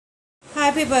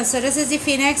Alright people, so this is the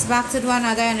Phoenix back to do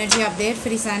another energy update for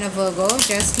the sign of Virgo.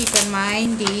 Just keep in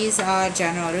mind these are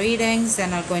general readings. They're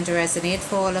not going to resonate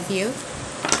for all of you.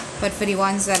 But for the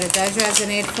ones that it does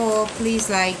resonate for, please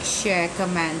like, share,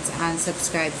 comment and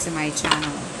subscribe to my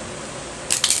channel.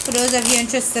 For those of you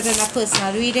interested in a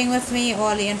personal reading with me,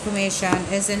 all the information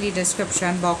is in the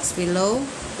description box below.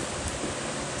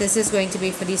 This is going to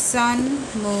be for the Sun,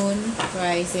 Moon,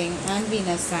 Rising and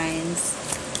Venus signs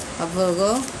of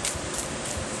Virgo.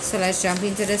 So let's jump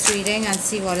into this reading and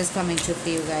see what is coming true for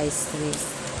you guys today.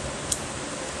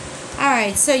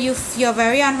 Alright, so you're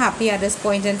very unhappy at this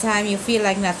point in time. You feel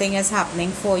like nothing is happening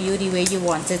for you the way you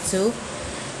want it to.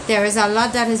 There is a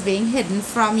lot that is being hidden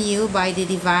from you by the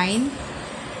divine.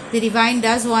 The divine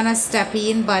does want to step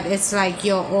in, but it's like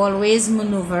you're always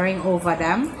maneuvering over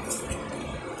them.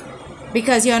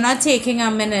 Because you're not taking a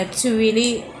minute to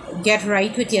really get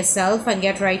right with yourself and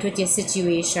get right with your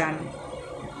situation.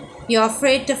 You're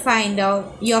afraid to find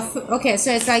out. Okay,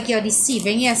 so it's like you're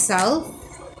deceiving yourself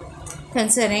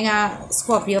concerning a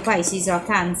Scorpio, Pisces or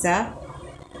Cancer.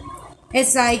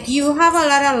 It's like you have a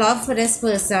lot of love for this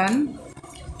person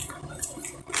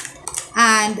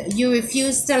and you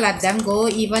refuse to let them go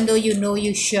even though you know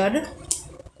you should.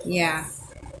 Yeah,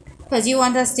 because you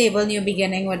want a stable new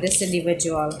beginning with this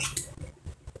individual.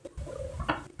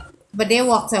 But they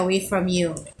walked away from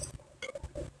you.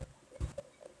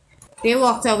 They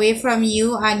walked away from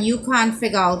you and you can't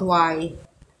figure out why,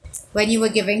 when you were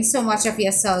giving so much of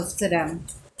yourself to them.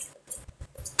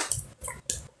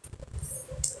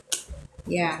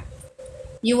 Yeah.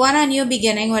 You want a new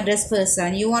beginning with this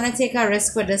person. You want to take a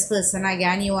risk with this person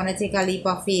again. You want to take a leap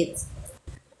of faith.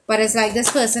 But it's like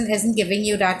this person isn't giving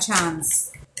you that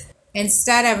chance.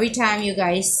 Instead, every time you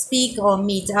guys speak or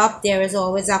meet up, there is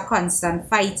always a constant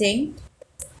fighting.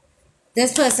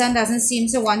 This person doesn't seem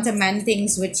to want to mend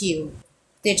things with you.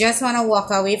 They just want to walk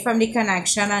away from the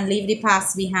connection and leave the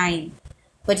past behind.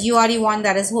 But you are the one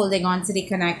that is holding on to the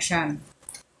connection.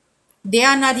 They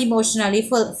are not emotionally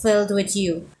fulfilled with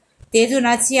you. They do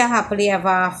not see a happily ever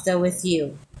after with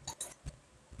you.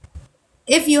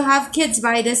 If you have kids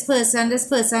by this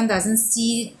person doesn't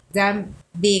see them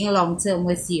being long-term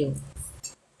with you.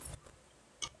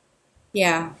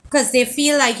 Yeah, because they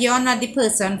feel like you're not the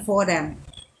person for them.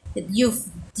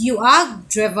 You are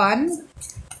driven,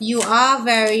 you are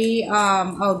very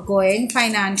outgoing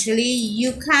financially,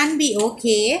 you can be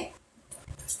okay,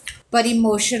 but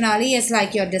emotionally it's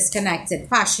like you're disconnected.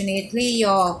 Passionately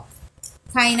you're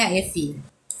kind of iffy.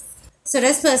 So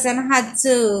this person had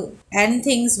to end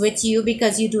things with you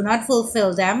because you do not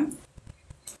fulfill them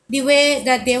the way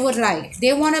that they would like.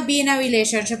 They want to be in a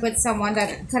relationship with someone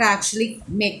that could actually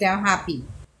make them happy.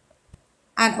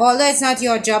 And although it's not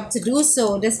your job to do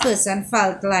so, this person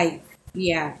felt like,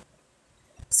 yeah.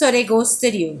 So they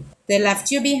ghosted you. They left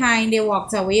you behind. They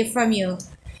walked away from you.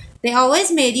 They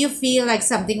always made you feel like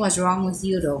something was wrong with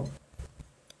you though.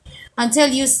 Until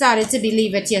you started to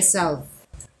believe it yourself.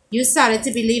 You started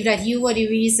to believe that you were the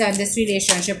reason this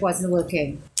relationship wasn't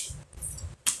working.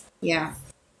 Yeah.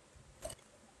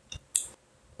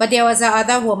 But there was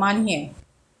another woman here.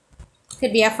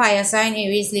 Could be a fire sign,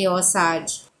 Aries, Leo, or Sag.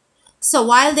 So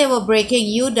while they were breaking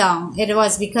you down, it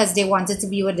was because they wanted to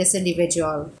be with this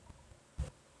individual.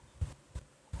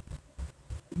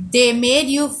 They made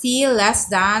you feel less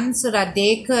than so that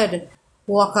they could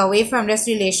walk away from this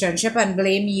relationship and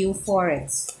blame you for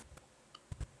it.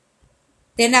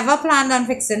 They never planned on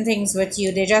fixing things with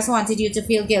you. They just wanted you to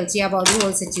feel guilty about the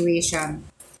whole situation.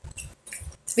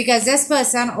 Because this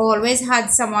person always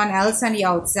had someone else on the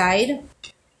outside.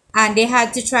 And they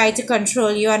had to try to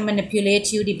control you and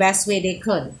manipulate you the best way they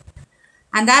could.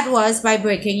 And that was by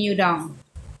breaking you down.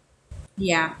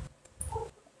 Yeah.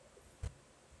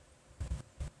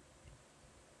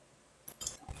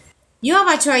 You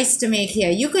have a choice to make here.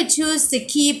 You could choose to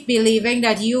keep believing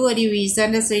that you were the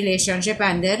reason this relationship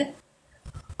ended.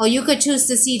 Or you could choose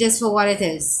to see this for what it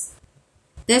is.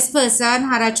 This person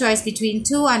had a choice between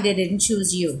two and they didn't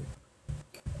choose you.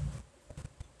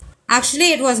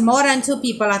 Actually, it was more than two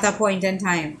people at a point in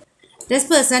time. This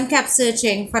person kept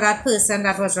searching for that person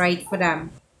that was right for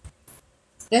them.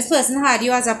 This person had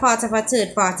you as a part of a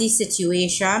third-party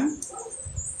situation.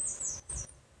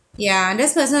 Yeah, and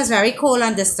this person was very cold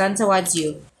and distant towards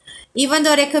you. Even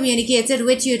though they communicated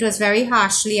with you, it was very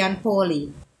harshly and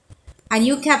poorly. And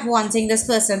you kept wanting this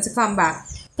person to come back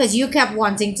because you kept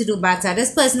wanting to do better.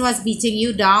 This person was beating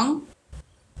you down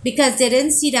because they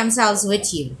didn't see themselves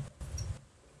with you.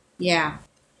 Yeah.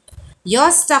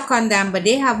 You're stuck on them, but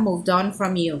they have moved on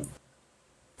from you.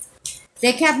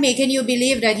 They kept making you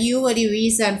believe that you were the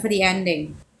reason for the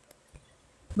ending.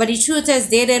 But the truth is,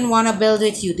 they didn't want to build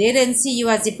with you. They didn't see you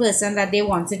as the person that they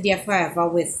wanted there forever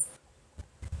with.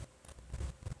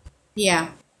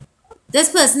 Yeah. This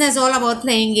person is all about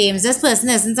playing games. This person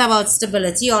isn't about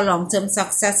stability or long-term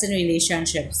success in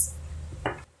relationships.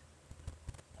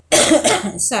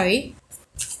 Sorry.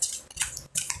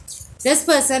 This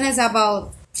person is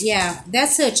about, yeah, they're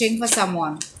searching for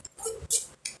someone.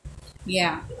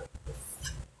 Yeah.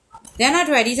 They're not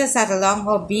ready to settle down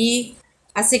or be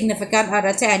a significant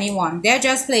other to anyone. They're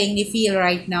just playing the field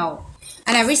right now.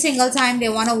 And every single time they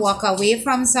want to walk away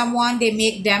from someone, they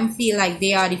make them feel like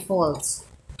they are the fault.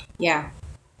 Yeah.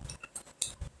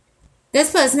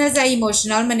 This person is an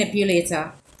emotional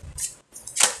manipulator.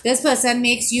 This person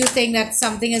makes you think that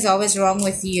something is always wrong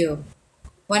with you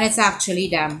when it's actually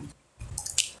them.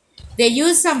 They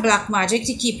use some black magic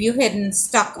to keep you hidden,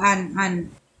 stuck,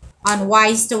 and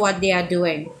unwise to what they are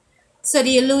doing. So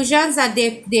the illusions that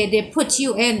they put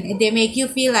you in, they make you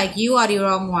feel like you are the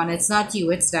wrong one. It's not you,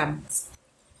 it's them.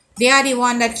 They are the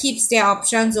one that keeps their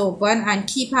options open and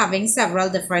keep having several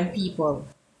different people.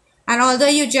 And although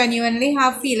you genuinely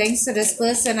have feelings to this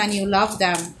person and you love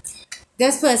them,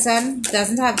 this person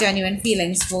doesn't have genuine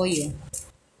feelings for you.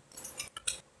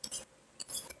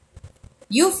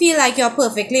 You feel like you're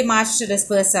perfectly matched to this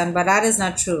person, but that is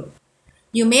not true.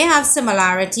 You may have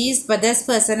similarities, but this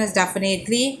person is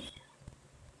definitely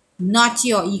not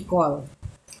your equal.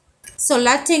 So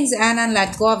let things end and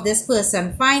let go of this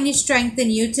person. Find the strength in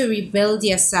you to rebuild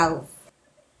yourself.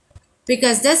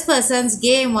 Because this person's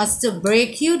game was to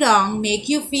break you down, make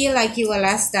you feel like you were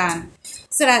less than,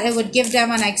 so that it would give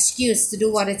them an excuse to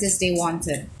do what it is they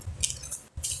wanted.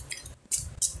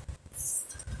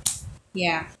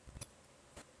 Yeah.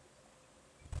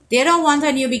 They don't want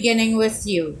a new beginning with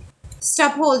you.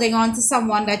 Stop holding on to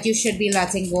someone that you should be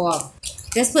letting go of.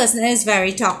 This person is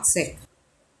very toxic.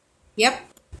 Yep.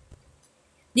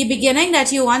 The beginning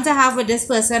that you want to have with this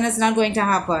person is not going to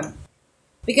happen.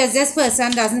 Because this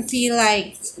person doesn't feel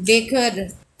like they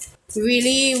could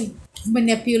really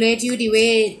manipulate you the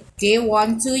way they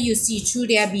want to. You see through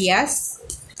their BS.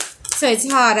 So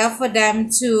it's harder for them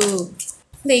to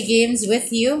play games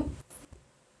with you.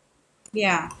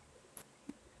 Yeah.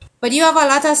 But you have a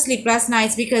lot of sleepless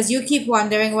nights because you keep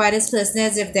wondering where this person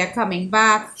is, if they're coming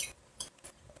back.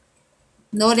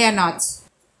 No, they're not.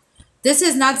 This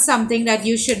is not something that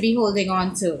you should be holding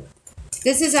on to.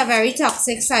 This is a very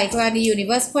toxic cycle and the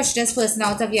universe pushed this person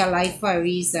out of your life for a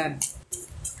reason.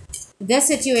 This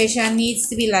situation needs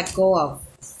to be let go of.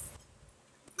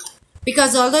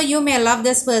 Because although you may love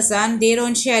this person, they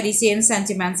don't share the same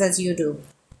sentiments as you do.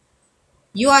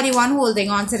 You are the one holding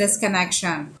on to this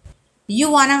connection. You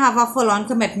want to have a full-on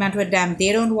commitment with them.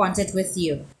 They don't want it with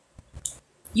you.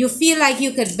 You feel like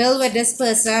you could build with this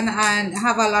person and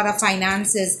have a lot of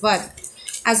finances, but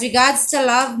as regards to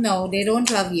love, no, they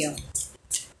don't love you.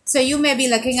 So you may be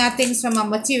looking at things from a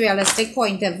materialistic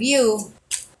point of view,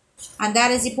 and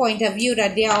that is the point of view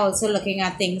that they are also looking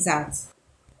at things at.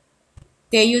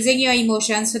 They're using your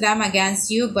emotions for them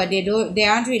against you, but they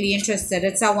aren't really interested.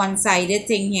 It's a one-sided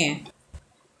thing here.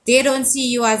 They don't see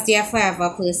you as their forever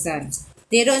person.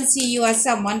 They don't see you as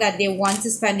someone that they want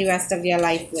to spend the rest of their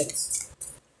life with.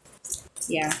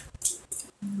 Yeah.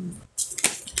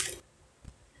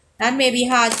 That may be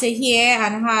hard to hear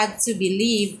and hard to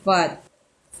believe, but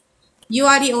you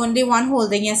are the only one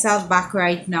holding yourself back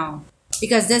right now.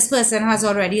 Because this person has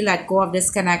already let go of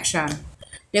this connection.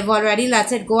 They've already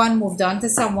let it go and moved on to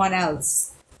someone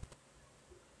else.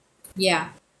 Yeah.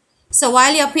 So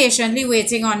while you're patiently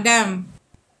waiting on them,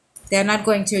 they're not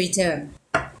going to return.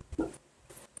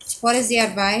 What is the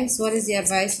advice? What is the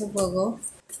advice for Virgo?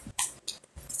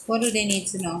 What do they need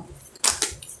to know?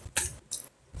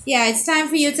 Yeah, it's time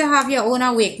for you to have your own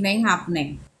awakening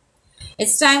happening.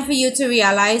 It's time for you to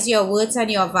realize your worth and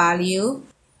your value.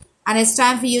 And it's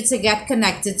time for you to get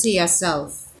connected to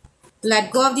yourself.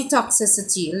 Let go of the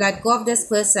toxicity. Let go of this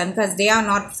person because they are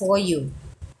not for you.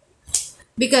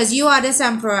 Because you are this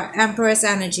Empress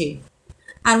energy.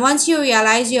 And once you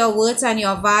realize your worth and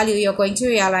your value, you're going to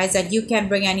realize that you can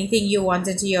bring anything you want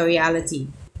into your reality.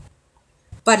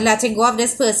 But letting go of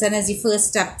this person is the first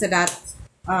step to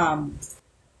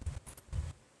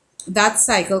that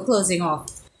cycle closing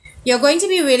off. You're going to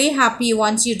be really happy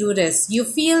once you do this. You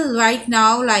feel right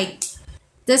now like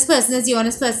this person is the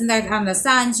honest person that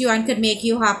understands you and could make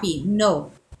you happy.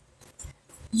 No.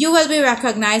 You will be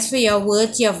recognized for your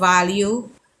worth, your value.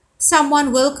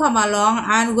 Someone will come along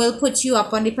and will put you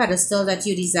up on the pedestal that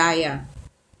you desire.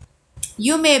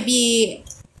 You may be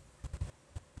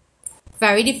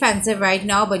very defensive right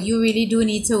now, but you really do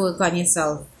need to work on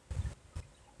yourself.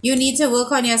 You need to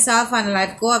work on yourself and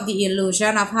let go of the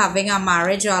illusion of having a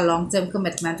marriage or a long-term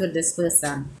commitment with this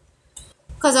person.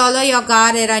 Because although you're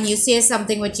guarded and you say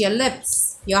something with your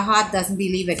lips, your heart doesn't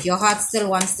believe it. Your heart still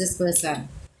wants this person.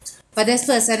 But this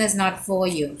person is not for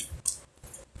you.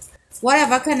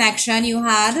 Whatever connection you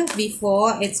had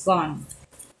before, it's gone.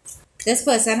 This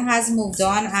person has moved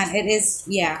on, and it is,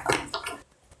 yeah.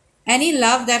 Any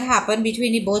love that happened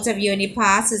between the both of you in the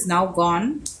past is now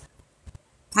gone.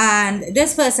 And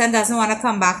this person doesn't want to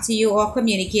come back to you or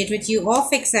communicate with you or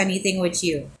fix anything with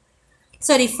you.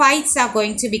 So the fights are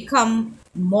going to become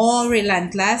more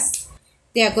relentless.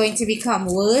 They are going to become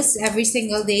worse every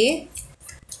single day.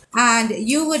 And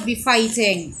you would be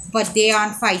fighting, but they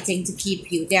aren't fighting to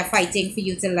keep you. They're fighting for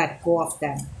you to let go of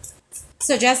them.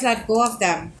 So just let go of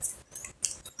them.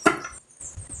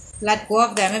 Let go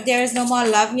of them. If there is no more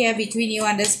love here between you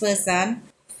and this person,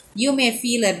 you may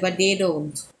feel it, but they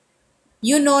don't.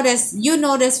 You know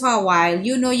this for a while.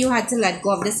 You know you had to let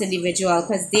go of this individual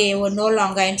because they were no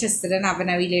longer interested in having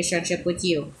a relationship with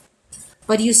you.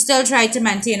 But you still try to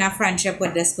maintain a friendship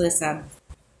with this person.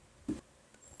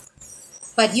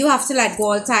 But you have to let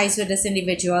go all ties with this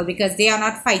individual because they are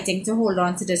not fighting to hold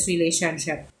on to this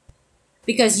relationship.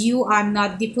 Because you are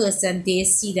not the person they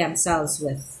see themselves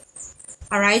with.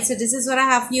 Alright, so this is what I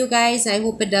have for you guys. I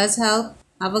hope it does help.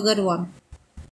 Have a good one.